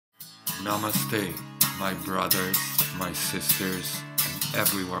Namaste, my brothers, my sisters, and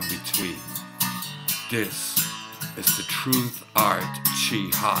everyone between. This is the Truth Art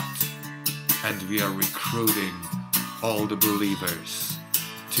JIHAD, and we are recruiting all the believers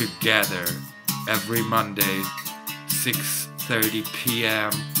together every Monday, 6:30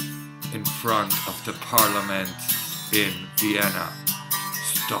 p.m. in front of the Parlament in Vienna.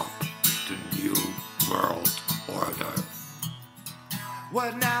 Stop the New World Order.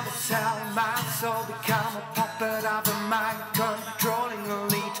 Would never sell my soul, become a puppet of a mind-controlling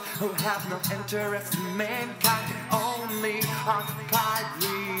elite who have no interest in mankind, can only occupy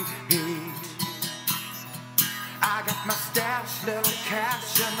greed. I got my stash, little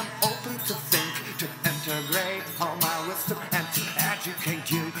cash, and I'm open to think, to integrate all my wisdom and to educate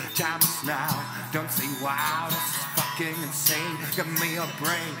you. Time is now, don't say wow, this is fucking insane, give me a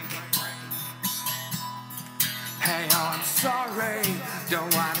break. Hey, oh, I'm sorry,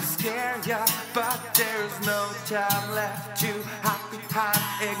 don't wanna scare ya, but there's no time left to hide behind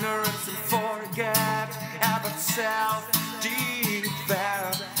ignorance and forget about self-defense.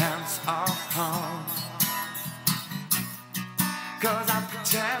 Cause our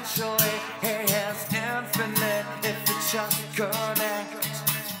potential is infinite if we just connect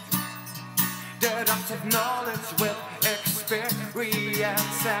the dots of knowledge with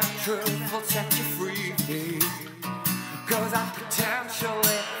experience, and truth will set you free. Cause our potential